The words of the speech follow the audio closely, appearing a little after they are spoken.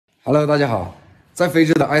Hello， 大家好。在非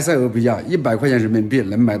洲的埃塞俄比亚，100块钱人民币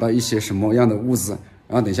能买到一些什么样的物资？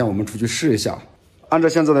然后等一下我们出去试一下。按照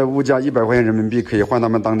现在的物价，100块钱人民币可以换他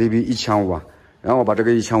们当地币1500啊。然后我把这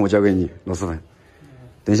个1500交给你，螺蛳粉。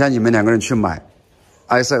等一下你们2个人去买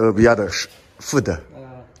埃塞俄比亚的food，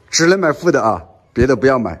只能买food啊，别的不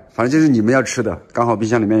要买，反正就是你们要吃的。刚好冰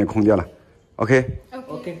箱里面也空掉了。OK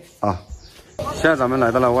啊。现在咱们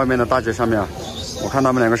来到了外面的大街上面啊，我看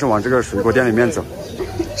他们2个是往这个水果店里面走。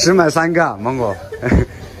只买3个芒果，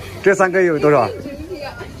这3个有多少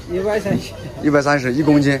？130，130，1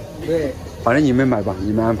公斤。对，反正你们买吧，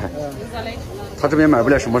你们安排。他这边买不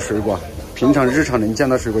了什么水果，平常日常能见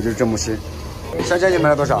到水果就是这么些。香蕉你买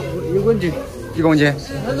了多少？1公斤。1公斤，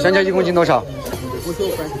香蕉1公斤多少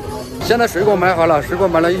？55块。现在水果买好了，水果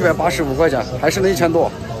买了185块钱，还剩了1000多，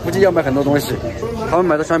估计要买很多东西。他们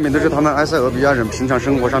买的商品都是他们埃塞俄比亚人平常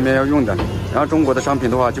生活上面要用的，然后中国的商品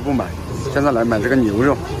的话就不买。现在来买这个牛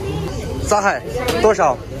肉，沙海多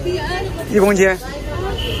少？1公斤，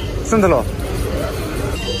剩的了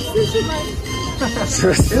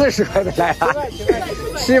，40块的来啊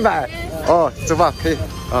，700哦，走吧，可以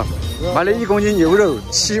啊，买了1公斤牛肉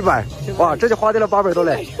700，哇，这就花掉了800多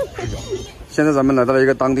嘞。现在咱们来到了一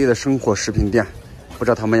个当地的生活食品店，不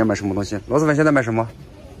知道他们要买什么东西。螺蛳粉现在买什么？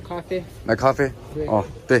咖啡。买咖啡。哦，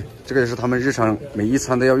对，这个也是他们日常每一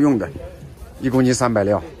餐都要用的，1公斤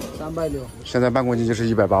360。360，现在半公斤就是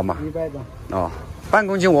180嘛。180。哦，半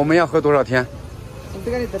公斤我们要喝多少天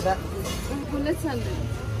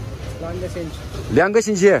？2个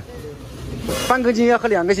星期。半公斤要喝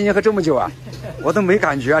2个星期，喝这么久啊？我都没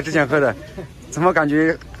感觉啊，之前喝的，怎么感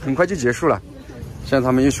觉很快就结束了？现在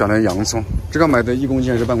他们又选了洋葱，这个买的1公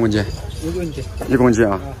斤还是半公斤？1公斤。1公斤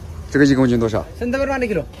啊，这个1公斤多少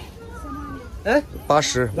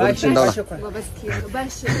？80，我听到了。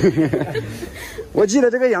我记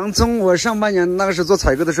得这个洋葱，我上半年那个时候做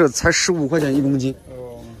采购的时候才15块钱1公斤。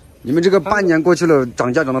你们这个半年过去了，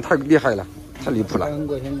涨价涨得太厉害了，太离谱了。很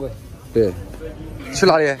贵，很贵。对，去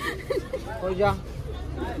哪里？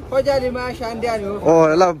回家里面商店有。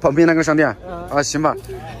哦，那旁边那个商店啊，行吧。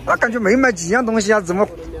啊，感觉没买几样东西啊，怎么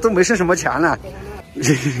都没剩什么钱了？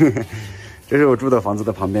这是我住的房子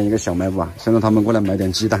的旁边一个小卖部啊，现在他们过来买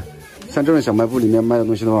点鸡蛋。像这种小卖部里面卖的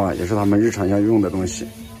东西的话，也是他们日常要用的东西。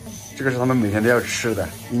这个是他们每天都要吃的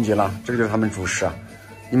英杰拉，这个就是他们主食啊。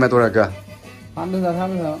你买多少个？他们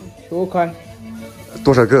说多块。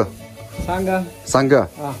多少个？3个。3个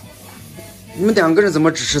啊？你们2个人怎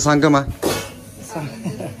么只吃3个吗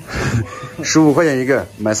？15块钱一个，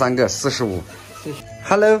买3个45。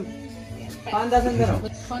Hello。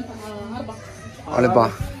28。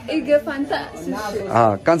一个饭蛋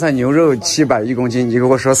啊！刚才牛肉700 1公斤，你给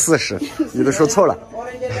我说40，你都说错了。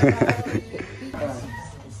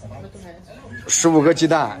15个鸡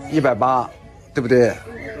蛋180，对不对？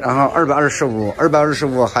然后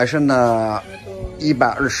225还剩了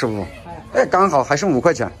125，哎，刚好还剩5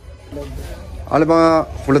块钱。阿里巴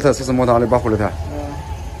胡萝卜是什么的？阿里巴胡萝卜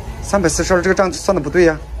342，这个账算的不对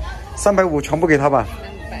呀，350全部给他吧。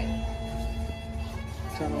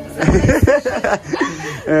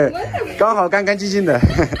刚好干干净净的。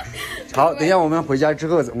好，等一下我们回家之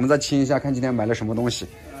后，我们再清一下，看今天买了什么东西，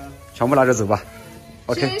全部拿着走吧。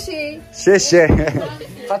OK， 谢谢。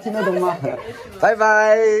他听得懂吗？拜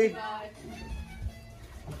拜。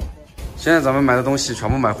现在咱们买的东西全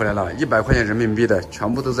部买回来了，100块钱人民币的，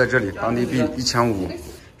全部都在这里，当地币1500。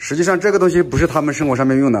实际上这个东西不是他们生活上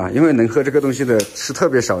面用的，因为能喝这个东西的是特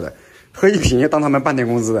别少的，喝一瓶要当他们半天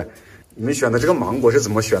工资的。你们选的这个芒果是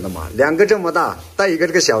怎么选的嘛？2个这么大，带一个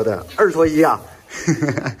这个小的，2拖1啊。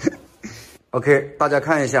OK， 大家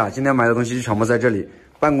看一下，今天买的东西全部在这里：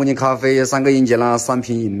半公斤咖啡，3个英杰拉，3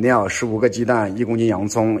瓶饮料，15个鸡蛋，1公斤洋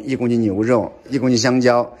葱，1公斤牛肉，1公斤香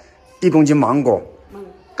蕉，1公斤芒果，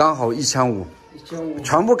刚好1500，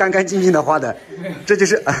全部干干净净的花的，这就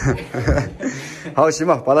是好，行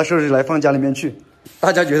吧，把它收拾来放家里面去。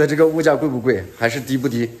大家觉得这个物价贵不贵，还是低不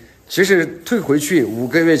低？其实退回去5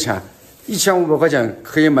个月前，1500块钱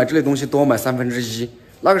可以买这类东西多买1/3，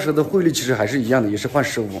那个时候的汇率其实还是一样的，也是换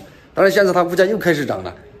15。但是现在它物价又开始涨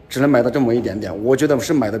了，只能买到这么一点点，我觉得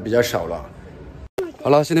是买的比较少了。好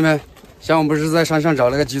了，兄弟们，像我们不是在山上找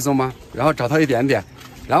那个鸡枞吗？然后找到一点点，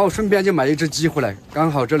然后顺便就买一只鸡回来，刚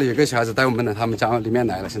好这里有个小孩子带我们到他们家里面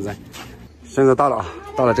来了。现在到了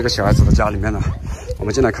这个小孩子的家里面了，我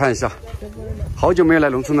们进来看一下。好久没有来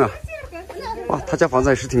农村了，哇，他家房子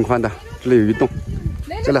也是挺宽的，这里有一栋，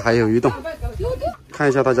这里还有一栋。看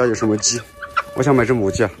一下他家有什么鸡，我想买只母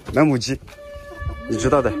鸡啊，买母鸡，你知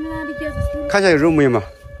道的。看一下有肉没有嘛？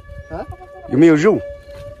有没有肉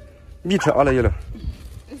？meat 阿拉有了。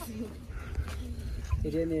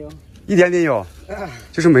一点点有，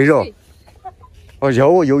就是没肉。哦，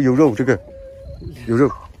有肉，这个有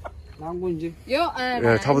肉。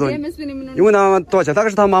差不多。因为呢，多少钱？大概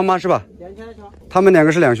是他妈妈是吧？他们2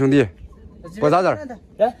个是2兄弟。我咋子？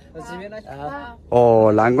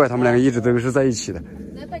哦，难怪他们2个一直都是在一起的。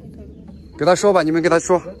给他说吧，你们给他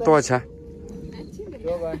说多少钱？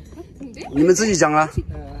你们自己讲啊。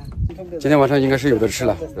今天晚上应该是有的吃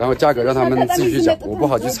了，然后价格让他们自己去讲，我不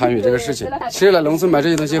好去参与这个事情。其实来农村买这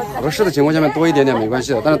些东西，合适的情况下面多一点点没关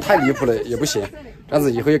系的，但是太离谱了也不行，这样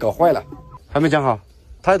子以后也搞坏了。还没讲好，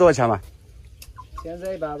他要多少钱嘛？现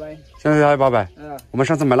在800。现在要800。我们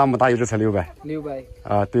上次买那么大一只才600。600。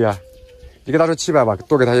啊，对呀，你给他说700吧，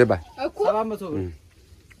多给他100。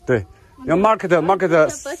对，要 market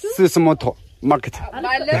是什么头 market？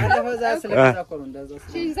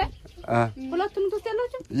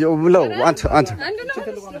 有漏 want。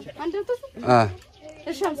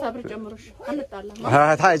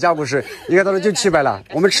他也价不是，应该到时候就700了。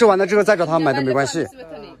我们吃完了之后再找他买都没关系。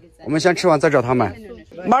我们先吃完再找他买。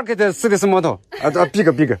market 是什么头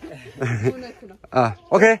？big。啊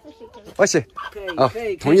 ，OK， 我行。啊，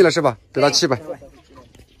同意了是吧？给他700。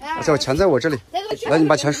而且我钱在我这里，来你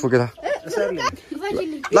把钱数给他。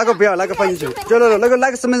那个不要，那个放进去。就那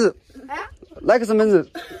个什么日？那个什么日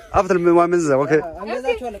 ？after 没完没日 ，OK。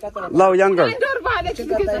老秧歌，这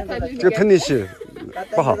个喷进去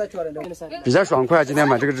不好，比较爽快。今天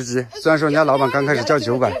买这个只鸡，虽然说人家老板刚开始叫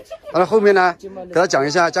900，但是后面呢，给他讲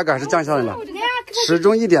一下，价格还是降下来了。始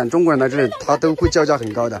终一点，中国人来这里他都会叫价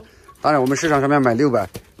很高的。当然，我们市场上面买600，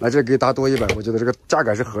来这里给他多100，我觉得这个价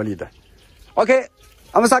格是合理的。OK，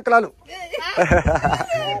 我们3个拉路，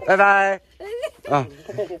拜拜。啊，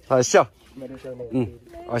好笑。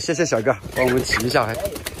谢谢小哥帮我们提一下，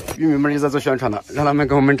玉米们也在做宣传的，让他们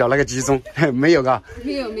给我们找那个鸡枞，没有啊？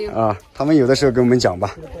没有啊，他们有的时候给我们讲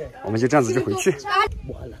吧，我们就这样子就回去。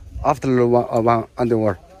After one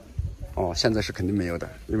underwear， 哦，现在是肯定没有的，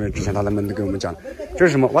因为之前他们都给我们讲，这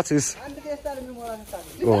是什么 ？What is？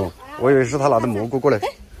 哦，我以为是他拿的蘑菇过来。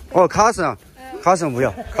哦，卡森不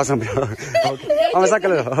要，我们3个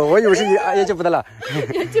人，我以为是也就不得了。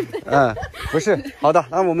不是，好的，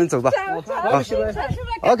那我们走吧。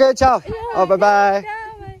OK， ciao， 拜拜。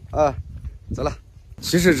走了。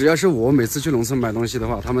其实只要是我每次去农村买东西的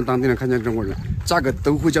话，他们当地人看见中国人，价格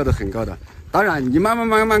都会叫得很高的。当然，你慢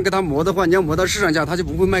慢给他磨的话，你要磨到市场价，他就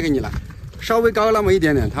不会卖给你了。稍微高那么一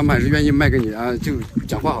点点，他们还是愿意卖给你啊，就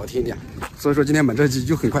讲话好听一点。所以说今天买这鸡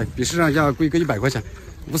就很快，比市场价贵个100块钱。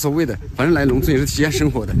无所谓的，反正来农村也是体验生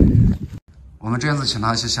活的。我们这样子请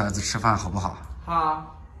那些小孩子吃饭好不好？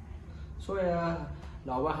好，所以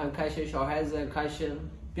老板很开心，小孩子很开心，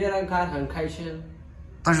别人看很开心。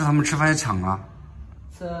但是他们吃饭也抢啊。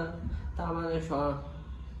是，他们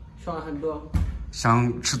爽很多。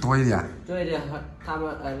想吃多一点。多一点，他们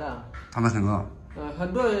饿了。他们很饿。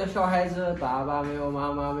很多小孩子爸爸没有，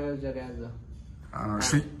妈妈没有这个样子。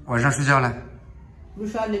晚上睡觉呢？路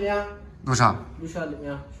上里面。路上里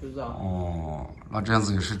面睡觉。哦，那这样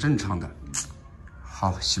子也是正常的。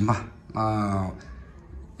好，行吧。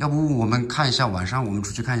要不我们看一下晚上我们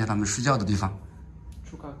出去看一下他们睡觉的地方。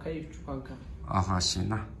可以去看看。好，行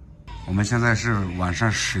那。我们现在是晚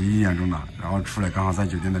上11点钟了，然后出来刚好在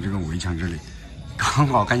酒店的这个围墙这里，刚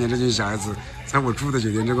好看见这群小孩子在我住的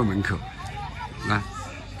酒店这个门口。来，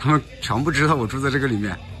他们全部知道我住在这个里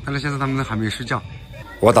面，但是现在他们还没睡觉。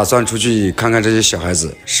我打算出去看看这些小孩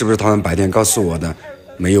子，是不是他们白天告诉我的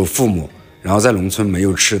没有父母，然后在农村没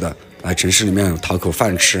有吃的，来城市里面讨口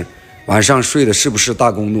饭吃，晚上睡的是不是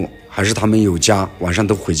大公路，还是他们有家，晚上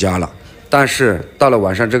都回家了。但是到了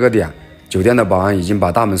晚上这个点，酒店的保安已经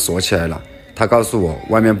把大门锁起来了，他告诉我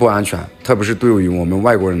外面不安全，特别是对于我们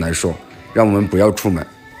外国人来说，让我们不要出门。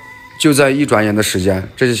就在一转眼的时间，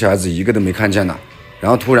这些小孩子一个都没看见了，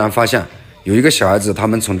然后突然发现有一个小孩子，他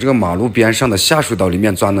们从这个马路边上的下水道里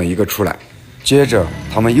面钻了一个出来，接着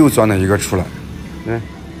他们又钻了一个出来，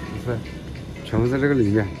全部在这个里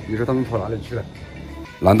面，你说他们跑哪里去了？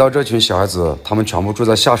难道这群小孩子他们全部住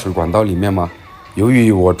在下水管道里面吗？由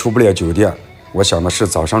于我出不了酒店，我想的是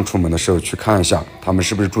早上出门的时候去看一下他们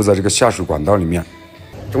是不是住在这个下水管道里面。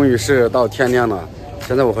终于是到天亮了，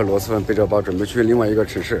现在我和罗斯文背着包准备去另外一个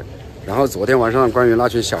城市。然后昨天晚上关于那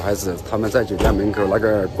群小孩子，他们在酒店门口那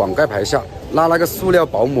个广告牌下拉那个塑料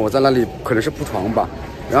薄膜在那里，可能是铺床吧。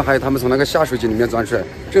然后还有他们从那个下水井里面钻出来，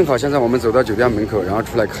正好现在我们走到酒店门口，然后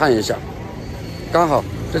出来看一下，刚好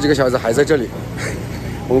这几个小孩子还在这里，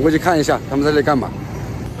我们过去看一下他们在这里干嘛。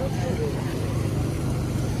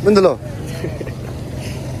闷的喽，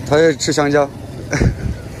他要吃香蕉，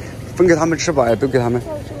分给他们吃吧，都给他们。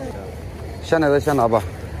先来的先拿吧。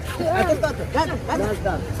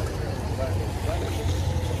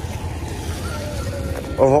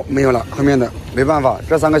哦，没有了，后面的没办法，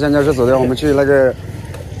这3个香蕉是昨天我们去那个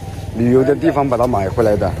旅游的地方把它买回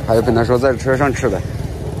来的，还有跟他说在车上吃的。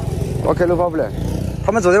OK， no problem。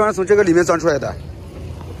他们昨天晚上从这个里面钻出来的。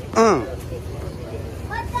嗯。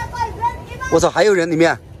我操，还有人里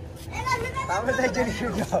面。他们在这里睡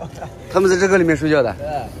觉。他们在这个里面睡觉的。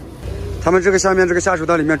他们这个下面这个下水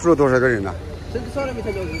道里面住了多少个人呢？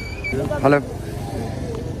好了。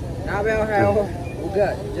那边还有5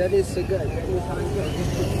个，这里4个，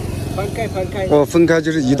分开。哦，分开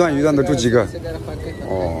就是一段一段的住几个。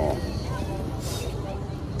哦。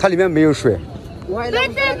它里面没有水。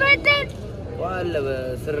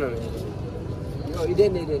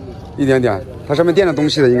一点点，它上面垫了东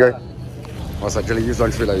西的应该。哇塞，这里又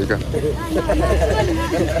钻出来一个。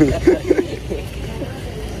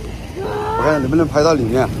我看能不能拍到里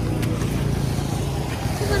面，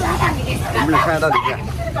能不能看得到里面？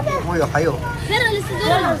哦哟，还有。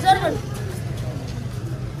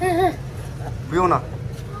不用了，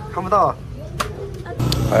看不到。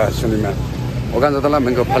哎呀，兄弟们，我刚才在那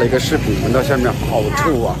门口拍了一个视频，闻到下面好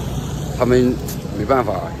臭啊！他们没办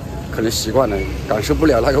法，可能习惯了，感受不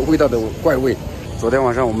了那个味道的怪味。昨天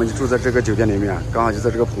晚上我们就住在这个酒店里面，刚好就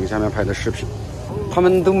在这个棚下面拍的视频。他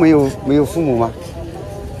们都没有父母吗？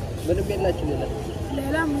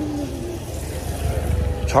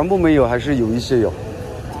全部没有，还是有一些有，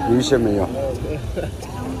有一些没有，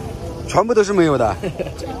全部都是没有的。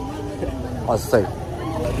哇塞，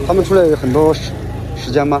他们出来有很多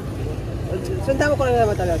时间吗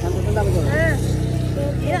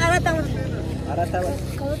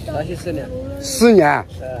？4年。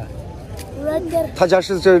他家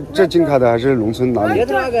是这金卡的还是农村哪里？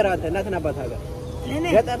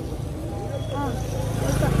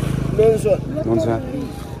农村。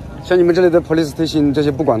像你们这里的 police station 这些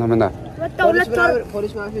不管他们的。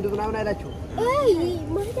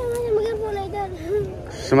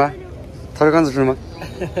什么？他是刚才说什么？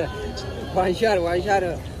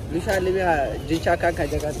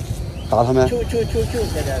打他们？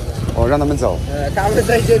哦，让他们走。他们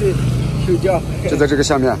在这里睡觉。就在这个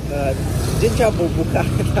下面。警察不看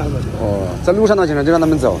他们。哦，在路上的警察就让他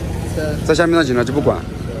们走，在下面的警察就不管。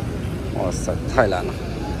哇塞，太难了。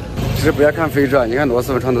其实不要看非洲，你看罗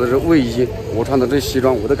斯福穿的都是卫衣，我穿的这西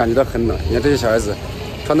装，我都感觉到很冷。你看这些小孩子，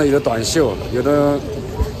穿的有的短袖，有的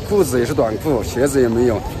裤子也是短裤，鞋子也没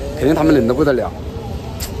有，肯定他们冷得不得了。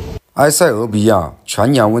埃塞俄比亚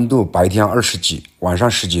全年温度白天20几，晚上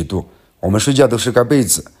10几度，我们睡觉都是盖被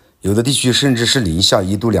子，有的地区甚至是零下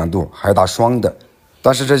1度2度，还打霜的。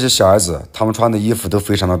但是这些小孩子，他们穿的衣服都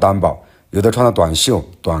非常的单薄，有的穿的短袖、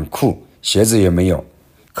短裤，鞋子也没有。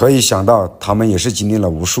可以想到，他们也是经历了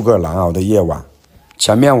无数个难熬的夜晚。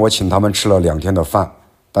前面我请他们吃了2天的饭，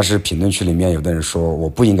但是评论区里面有的人说我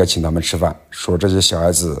不应该请他们吃饭，说这些小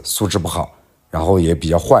孩子素质不好，然后也比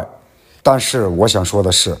较坏。但是我想说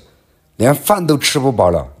的是，连饭都吃不饱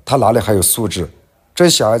了，他哪里还有素质？这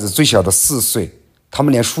小孩子最小的4岁，他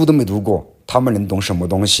们连书都没读过，他们能懂什么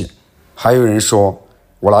东西？还有人说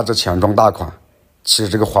我拿着钱装大款，其实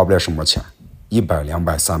这个花不了什么钱，100、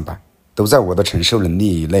200、300都在我的承受能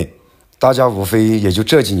力以内。大家无非也就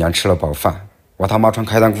这几年吃了饱饭，我他妈穿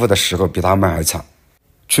开裆裤的时候比他们还惨。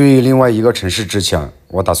去另外一个城市之前，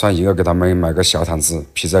我打算一个给他们买个小毯子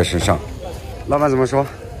披在身上。老板怎么说？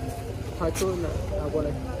他说呢，拿过来。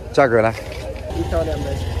价格呢？1套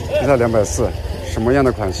240。1套240，什么样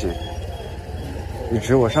的款型？你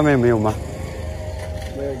指我上面没有吗？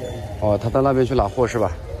没有。哦，他到那边去拿货是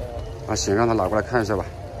吧？啊，行，让他拿过来看一下吧。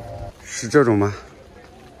是这种吗？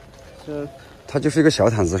是。它就是一个小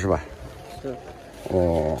毯子是吧？是。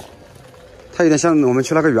哦，它有点像我们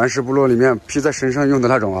去那个原始部落里面披在身上用的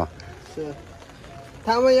那种啊。是。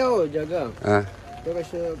他们要这个。嗯。这个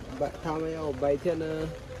是他们要白天呢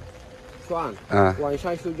穿，晚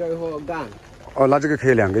上睡觉以后干。哦，那这个可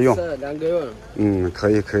以2个用。是2个用。嗯，可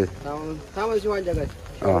以。他们喜欢这个。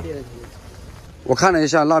啊。我看了一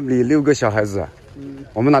下，那里6个小孩子。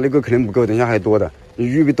我们拿6个肯定不够，等一下还多的。你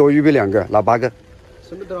预备2个，拿8个。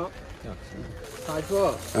什么多？他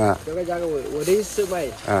说，这个价格我的意思买。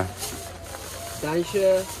但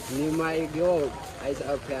是你买给我还是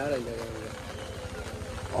2块的这个。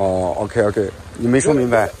哦 ，OK， 你没说明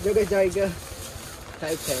白。这个价格太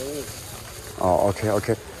便宜。哦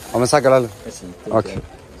 ，OK， 我们3个了。OK，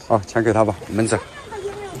 好，钱给他吧，我们走。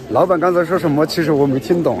老板刚才说什么？其实我没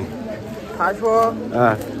听懂。他说，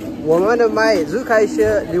我们的买日开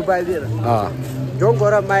是600币的啊，中国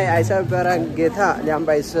的买埃塞别人给他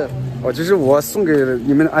240。哦，就是我送给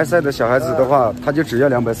你们埃塞的小孩子的话，他就只要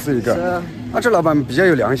240一个。是。啊，这老板比较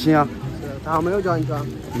有良心啊。是，他没有赚钱。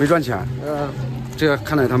没赚钱。这个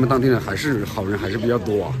看来他们当地人还是好人，还是比较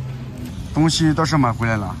多啊。东西都是买回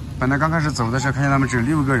来了。本来刚开始走的时候看见他们只有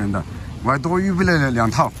6个人的，我还多预备了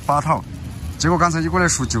2套8套，结果刚才一过来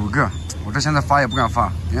数9个，我这现在发也不敢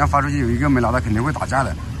发，人家发出去有一个没拿到肯定会打架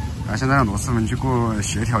的。现在让螺蛳粉去给我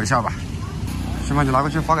协调一下吧，行吧，就拿过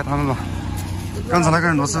去发给他们吧。刚才那个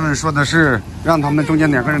人螺蛳粉说的是让他们中间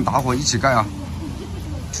2个人打伙一起盖啊，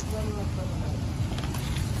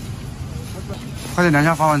快点2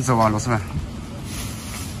下发完走啊，螺蛳粉。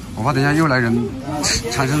我怕等一下又来人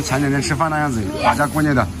产生馋点吃饭那样子打架过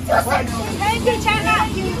年的。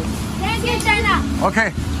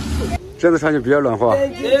OK， 这样子穿就比较暖和。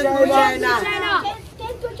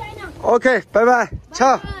OK， 拜拜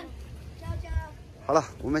，ciao。好了，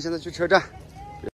我们现在去车站。